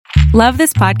Love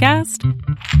this podcast?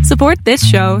 Support this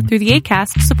show through the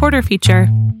Acast supporter feature.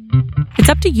 It's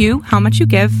up to you how much you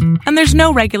give, and there's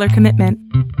no regular commitment.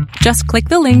 Just click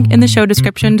the link in the show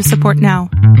description to support now.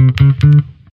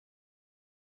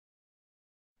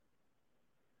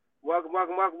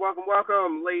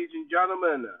 Welcome, ladies and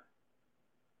gentlemen.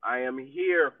 I am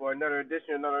here for another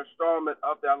edition, another installment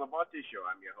of the Alamante Show.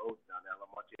 I'm your host, Don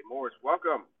Alamante Morris.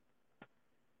 Welcome.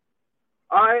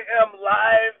 I am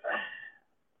live.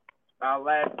 Our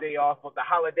last day off of the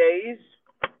holidays.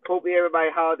 Hope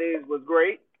everybody's holidays was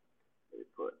great. Let me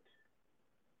put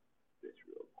this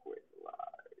real quick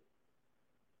live.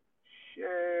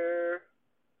 Share.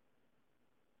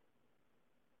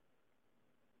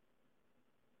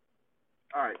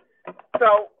 All right.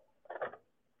 So,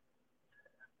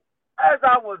 as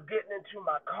I was getting into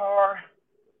my car,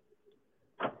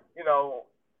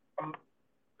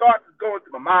 thoughts going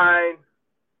through my mind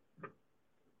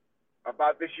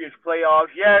about this year's playoffs.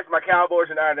 Yes, my Cowboys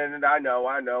are not in it. I know.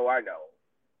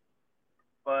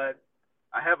 But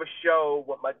I have a show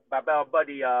with my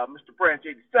buddy, Mr. Branch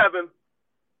 87.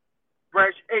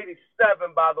 Branch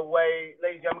 87, by the way,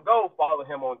 ladies and gentlemen, go follow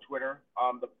him on Twitter.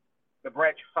 The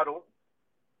Branch Huddle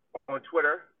on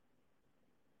Twitter.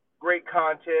 Great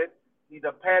content. He's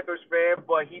a Panthers fan,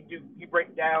 but he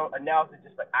breaks down analysis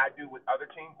just like I do with other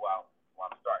teams. Well,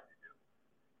 I'm starting to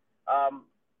do.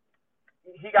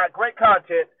 He got great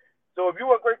content. So if you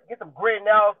want to get some great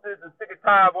analysis and sick and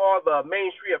tired of all the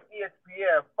mainstream of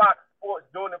ESPN, Fox Sports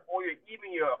doing it for you, even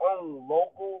your own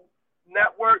local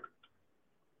network,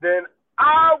 then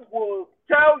I will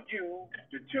tell you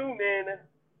to tune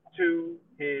into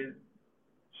his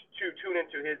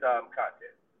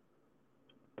content.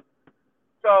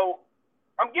 So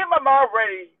I'm getting my mind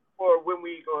ready for when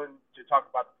we going to talk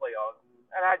about the playoffs,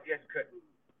 and I just couldn't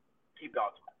keep it all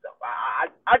to myself.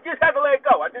 I just had to let it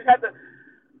go. I just had to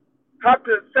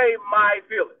say my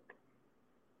feelings.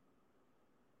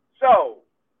 So,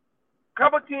 a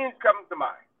couple teams come to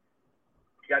mind.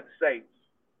 You got the Saints.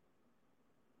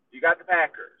 You got the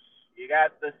Packers. You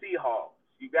got the Seahawks.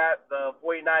 You got the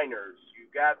 49ers. You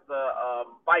got the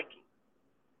Vikings.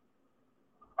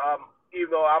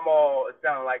 Even though it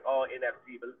sounded like all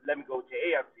NFC, but let me go to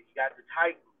AFC. You got the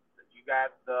Titans. You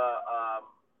got the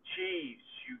Chiefs.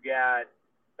 You got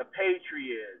the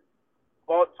Patriots,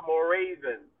 Baltimore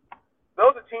Ravens.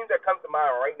 Those are teams that come to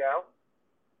mind right now.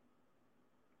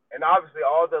 And obviously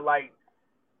all the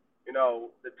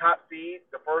the top seeds,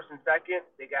 the first and second,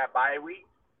 they got bye weeks.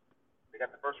 They got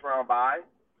the first round bye.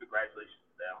 Congratulations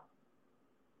to them.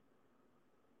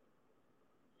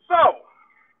 So,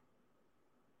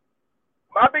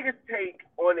 my biggest take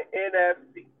on the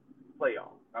NFC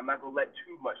playoffs, I'm not going to let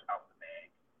too much out the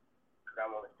bag because I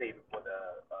want to save it for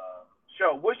the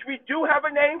show, which we do have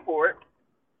a name for it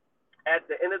at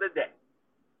the end of the day.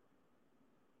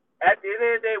 At the end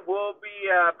of the day, we'll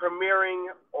be premiering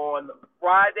on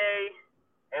Friday,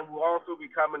 and we'll also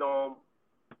be coming on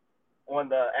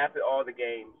after all the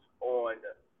games on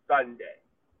Sunday.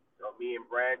 So me and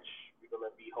Branch, we're going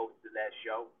to be hosting that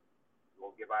show.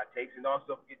 We'll give our takes and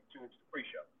also get into the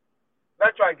pre-show.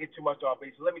 Not trying to get too much off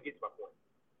base, so let me get to my point.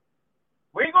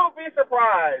 We're going to be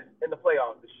surprised in the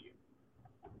playoffs this year.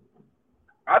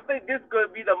 I think this is going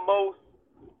to be the most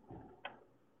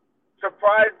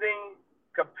surprising,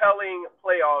 compelling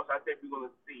playoffs I think we're going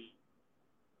to see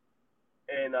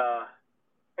in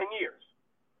years.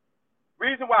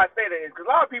 Reason why I say that is because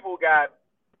a lot of people got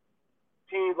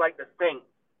teams like the Saints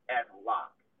as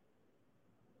lock.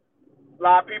 A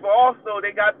lot of people also,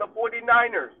 they got the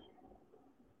 49ers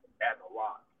as a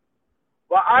lock.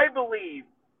 Well, I believe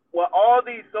what all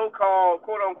these so-called,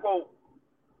 quote-unquote,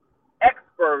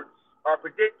 experts are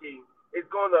predicting is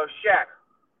going to shatter.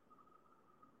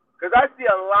 Because I see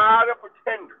a lot of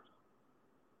pretenders.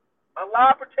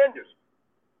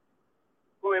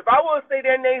 Who, if I want to say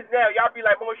their names now, y'all be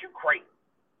like, Morris, you crazy.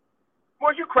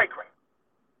 Morris, you cray.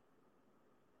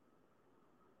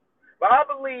 But I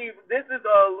believe this is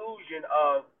an illusion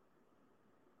of,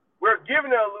 we're given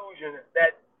an illusion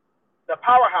that the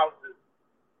powerhouses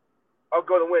are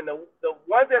going to win. The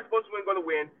ones that's supposed to win are going to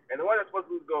win, and the ones that's supposed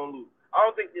to lose are going to lose. I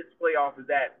don't think this playoff is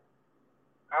that.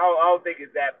 I don't think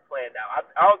it's that planned out.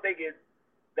 I don't think it's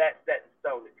that set in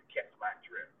stone if you catch my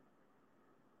drift.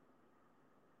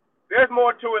 There's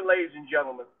more to it, ladies and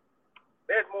gentlemen.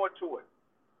 There's more to it.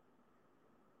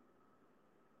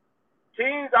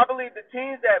 Teams, I believe the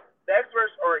teams that the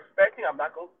experts are expecting, I'm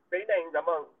not going to say names, I'm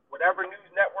on whatever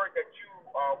news network that you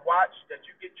watch, that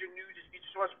you get your news, that you get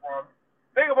your source from,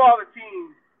 think of all the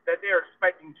teams that they're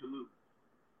expecting to lose.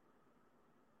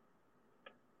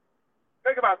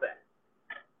 Think about that.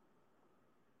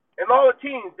 and all the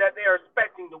teams that they are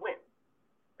expecting to win.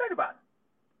 Think about it.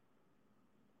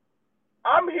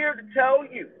 I'm here to tell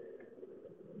you,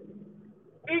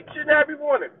 each and every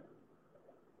one of you,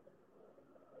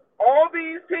 all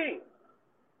these teams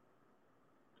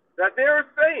that they're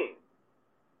saying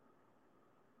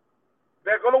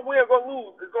they're going to win or going to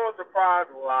lose is going to surprise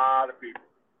a lot of people.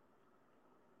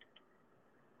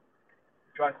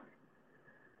 Trust me.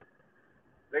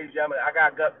 Ladies and gentlemen, I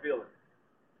got a gut feeling.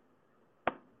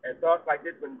 And thoughts like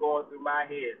this been going through my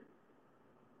head.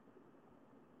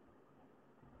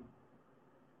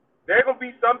 There are going to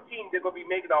be some teams that are going to be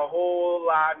making a whole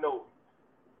lot of noise.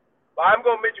 But I'm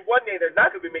going to mention one name that's not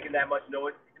going to be making that much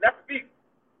noise, and that's the Eagles.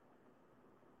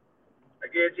 I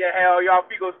guess y'all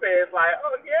Eagles fans like,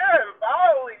 oh yeah,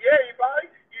 finally, yeah,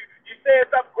 you saying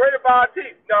something great about our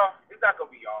team. No, it's not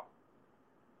going to be y'all.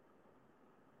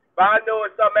 But I know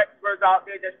there's some experts out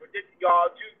there that's predicting y'all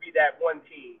to be that one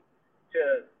team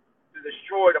to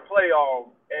destroy the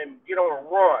playoffs and get on a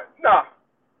run. Nah.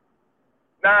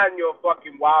 Not in your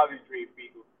fucking wildest dream,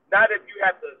 Eagles. Not if you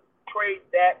have to trade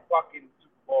that fucking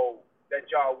Super Bowl that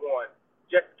y'all won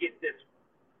just to get this one.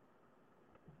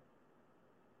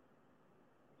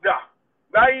 Nah.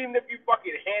 Not even if you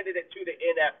fucking handed it to the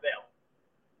NFL.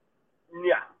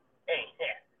 Nah. Ain't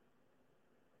happening.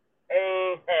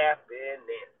 Ain't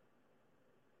happening.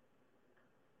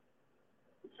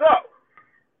 So,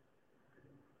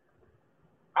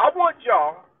 I want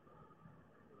y'all,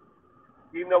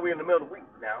 even though we're in the middle of the week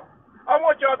now, I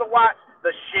want y'all to watch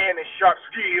the Shannon Sharp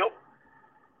Skill,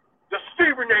 the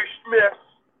Stephen A. Smiths,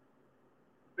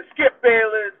 the Skip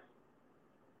Bayless,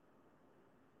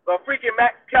 the freaking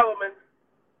Max Kellerman.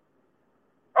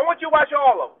 I want you to watch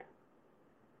all of them.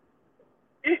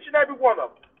 Each and every one of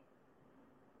them.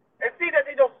 And see that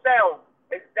they don't sound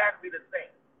exactly the same.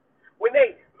 When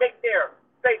they make their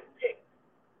safe picks,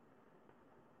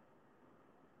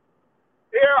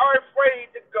 they are afraid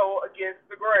to go against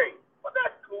the grain. Well,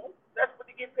 that's cool. That's what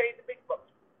they get paid the big bucks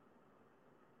for.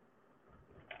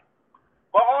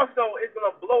 But also, it's going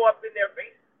to blow up in their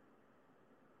faces.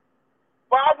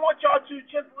 But I want y'all to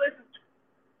just listen to it.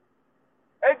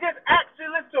 And just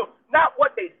actually listen to them. Not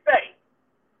what they say.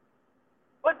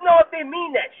 But know if they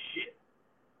mean that shit.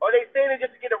 Are they saying it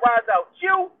just to get a rise out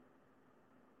you?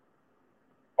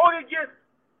 Or they just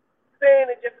saying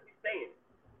it just to be saying it?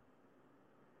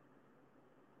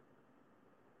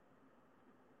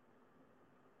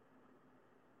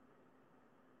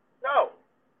 No.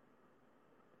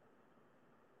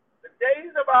 The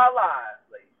days of our lives,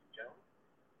 ladies and gentlemen,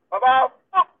 of our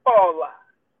football lives,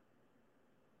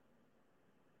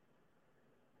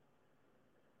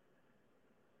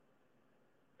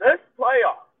 this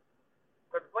playoff,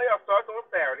 because the playoff starts on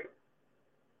Saturday,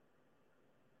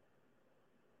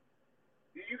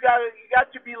 you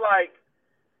got to be like,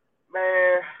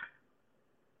 man,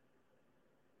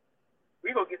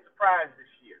 we gonna get surprised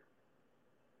this year.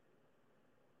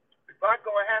 It's not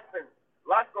gonna happen. A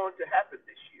lot's going to happen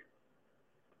this year,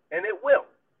 and it will.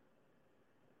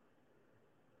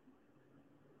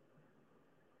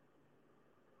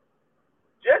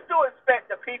 Just to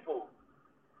expect the people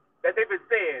that they've been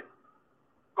saying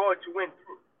going to win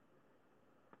through.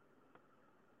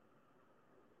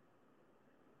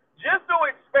 Just to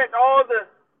expect all the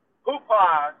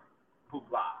hoopla,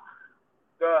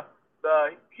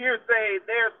 the hearsay,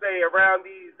 theresay around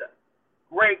these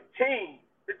great teams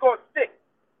is going to stick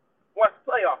once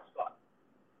playoffs start.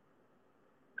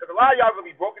 Because a lot of y'all are going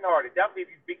to be brokenhearted. Definitely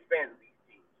if you're big fans of these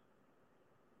teams.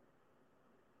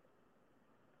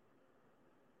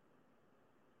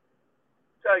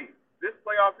 Tell you, this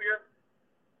playoff here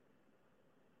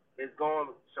is going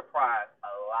to surprise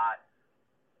a lot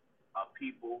of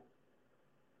people.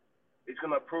 It's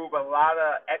going to prove a lot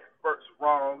of experts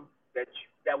wrong that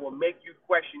will make you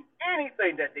question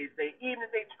anything that they say, even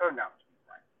if they turn out to be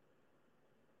right.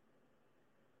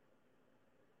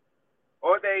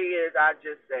 Or they is, I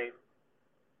just say,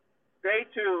 stay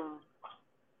tuned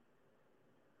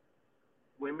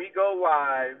when we go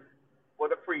live for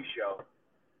the pre-show,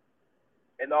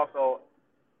 and also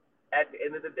at the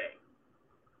end of the day,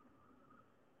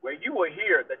 where you will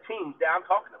hear the teams that I'm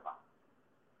talking about.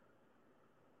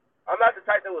 I'm not the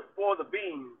type that will spoil the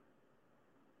beans,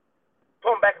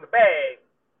 put them back in the bag,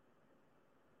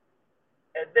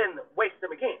 and then waste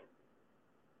them again.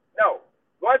 No.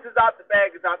 Once it's out the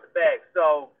bag, it's out the bag.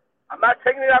 So I'm not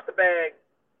taking it out the bag.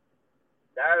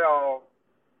 Not at all.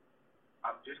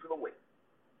 I'm just going to wait.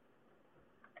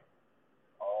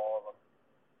 All of it.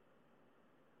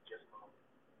 Just going to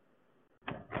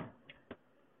wait.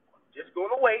 Just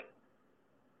going to wait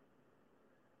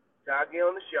till I get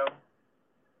on the show.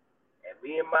 And me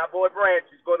me and my boy Branch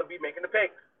is going to be making the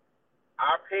picks.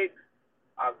 Our picks,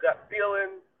 our gut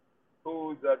feeling,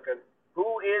 who is a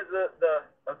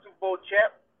Super Bowl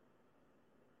champ,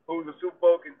 who's a Super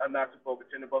Bowl, not Super Bowl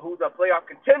contender, but who's a playoff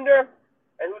contender,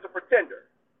 and who's a pretender.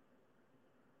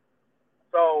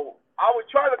 So I was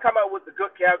trying to come out with the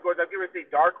good categories. I'm going to say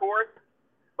dark horse,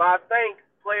 but I think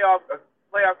playoff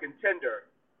contender,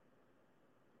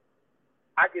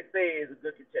 I can say is a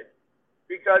good contender.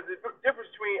 Because the difference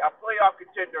between a playoff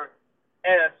contender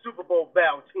and a Super Bowl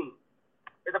bound team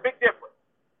is a big difference.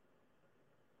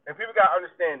 And people got to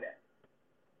understand that.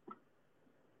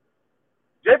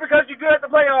 Just because you're good at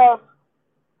the playoffs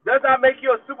does not make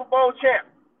you a Super Bowl champ.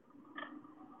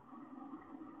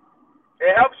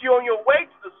 It helps you on your way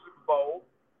to the Super Bowl,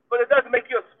 but it doesn't make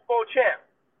you a Super Bowl champ.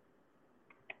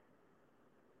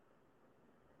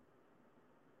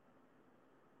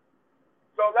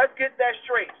 So let's get that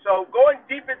straight. So going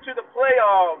deep into the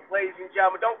playoffs, ladies and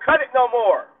gentlemen, don't cut it no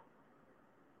more.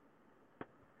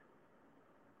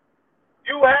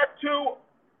 You have to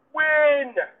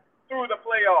win through the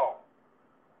playoffs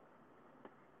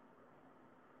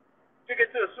to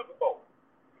get to the Super Bowl.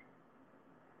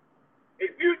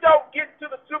 If you don't get to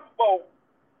the Super Bowl,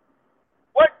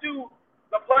 what do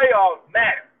the playoffs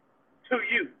matter to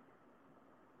you?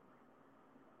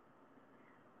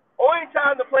 Only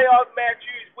time the playoffs matter to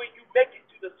you is when you make it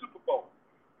to the Super Bowl.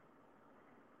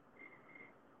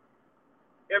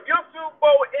 If your Super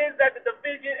Bowl ends at the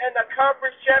division and the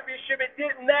conference championship, it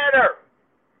didn't matter.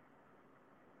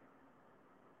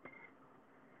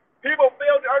 People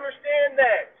fail to understand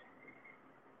that.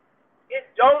 It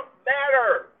don't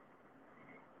matter.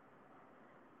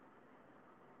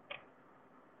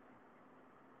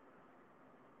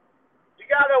 You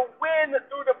gotta win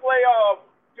through the playoffs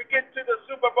to get to the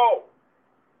Super Bowl.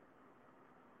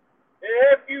 And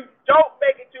if you don't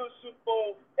make it to a Super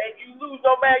Bowl and you lose,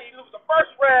 no matter you lose the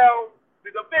first round,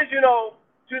 the divisional,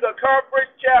 to the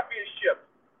conference championship,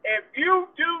 if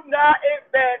you do not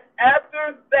advance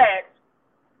after that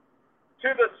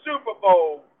to the Super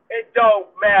Bowl, it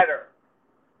don't matter.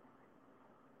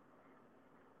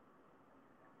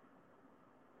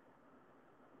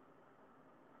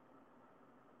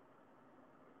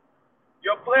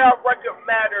 Your playoff record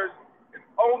matters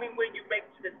only when you make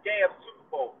it to the damn Super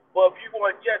Bowl. Well, if you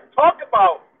want to just talk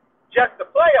about just the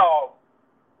playoffs,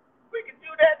 we can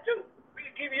do that too. We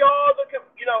can give you all the,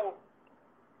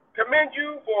 commend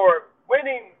you for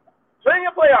winning plenty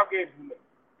of playoff games.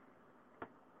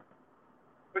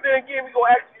 But then again, we go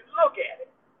actually look at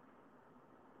it.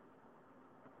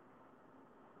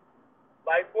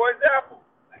 Like, for example,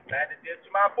 like Madden did to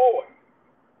my boy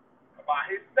about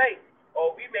his Saints.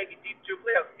 Oh, we make it deep to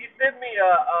playoffs. He sent me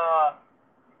a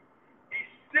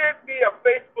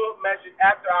Facebook message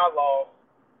after our loss,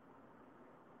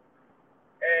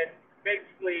 and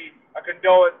basically a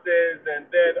condolences, and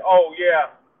then y'all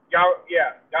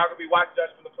gonna be watching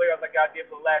us from the playoffs like I did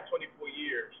for the last 24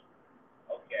 years.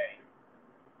 Okay.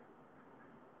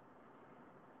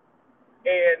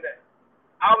 And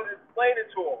I was explaining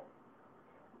to him,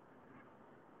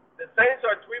 the Saints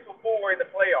are 3 for 4 in the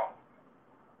playoffs.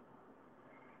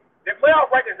 Their playoff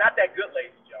record is not that good,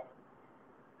 ladies and gentlemen.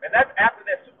 And that's after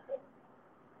that Super Bowl,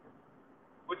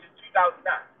 which is 2009.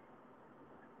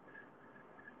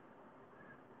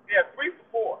 Yeah, 3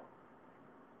 for 4.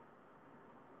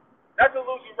 That's a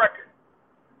losing record.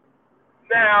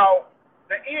 Now,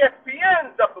 the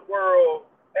ESPNs of the world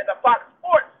and the Fox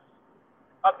Sports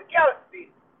of the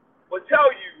galaxy will tell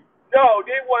you, no,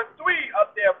 they won 3 of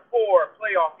their 4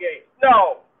 playoff games.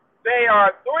 No, they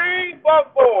are 3 for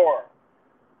 4.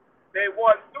 They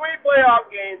won 3 playoff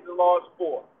games and lost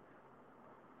 4.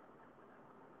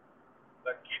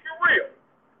 Let's keep it real.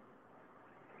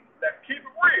 Let's keep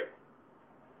it real.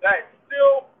 That is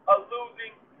still a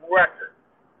losing record.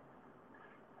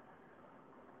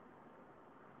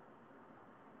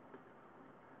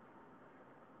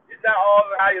 It's not all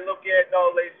how you look at it,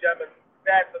 no, ladies and gentlemen.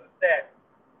 Stats are the stats.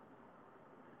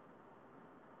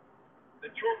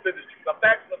 The truth is the truth. The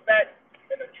facts are the facts,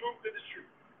 and the truth is the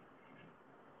truth.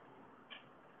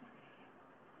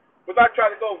 Without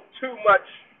trying to go too much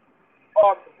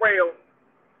off the rails,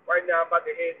 right now I'm about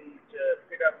to head to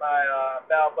pick up my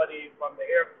Val buddy from the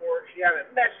airport. She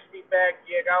hasn't messaged me back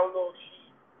yet. I don't know if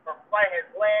her flight has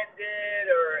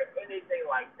landed or anything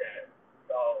like that.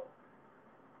 So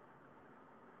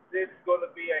this is going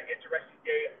to be an interesting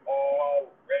day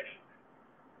already.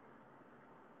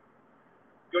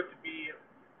 Good to be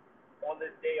on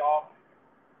this day off,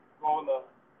 growing the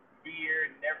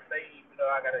beard and everything, even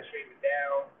though I got to shave it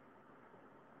down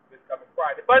this coming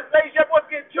Friday. But ladies and gentlemen,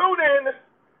 once again, tune in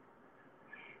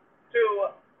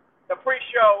to the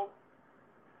pre-show,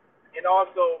 and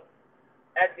also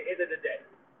at the end of the day.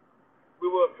 We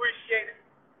will appreciate it.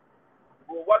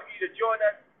 We will welcome you to join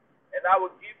us, and I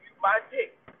will give you my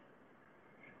pick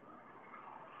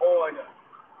on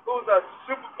who's a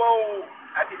Super Bowl.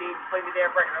 I didn't even play the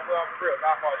damn record. I'm well for real.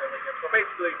 I apologize. So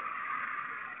basically,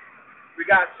 we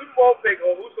got Super Bowl pick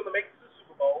on who's going to make it to the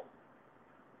Super Bowl.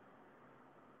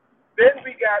 Then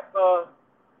we got the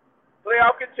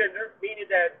playoff contender, meaning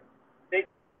that they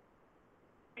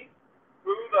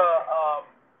through the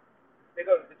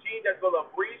team that's going to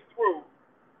breeze through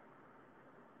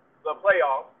the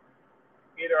playoffs,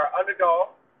 either an underdog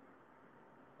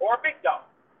or a big dog.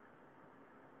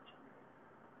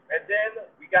 And then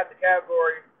we got the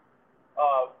category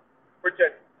of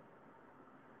pretender.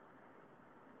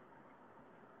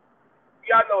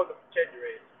 Y'all know what the pretender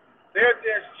is. They're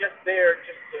just there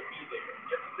just to be there.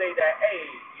 Just to say that, hey,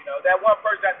 that one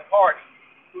person at the party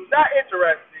who's not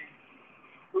interested,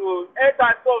 who's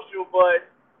antisocial, but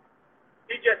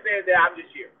he just says that I'm just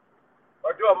here.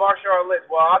 Or do a Marshawn Lynch.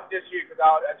 Well, I'm just here because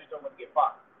I just don't want to get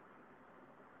fired.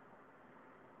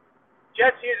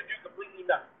 Just here to do completely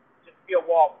nothing. Just to be a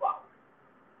wallflower.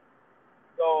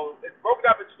 So it's broken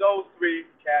up into those three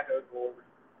categories.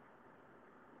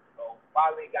 So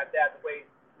finally got that out of the way.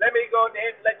 Let me go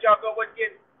ahead and let y'all go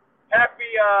again. Happy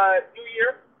New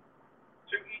Year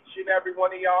to each and every one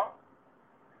of y'all.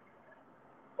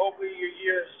 Hopefully your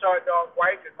year started off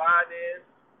right, because mine is,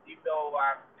 even though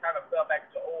I kind of fell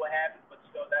back to old habits, but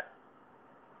that's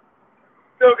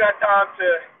still got time to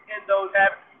end those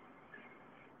habits.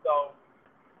 So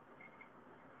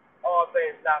all I'm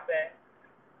saying is not bad.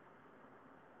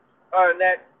 Other than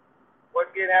that, once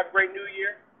again, have a great New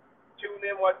Year. Tune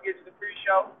in once again to the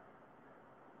pre-show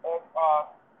on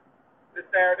this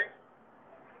Saturday,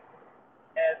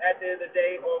 and at the end of the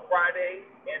day on Friday,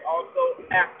 and also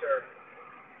after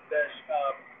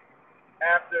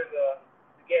the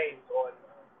games on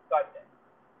Sunday.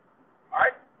 All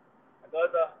right, I know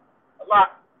it's a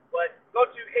lot, but go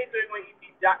to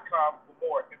hey31ep.com for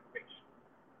more information.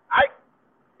 All right,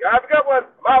 y'all have a good one.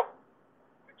 I'm out.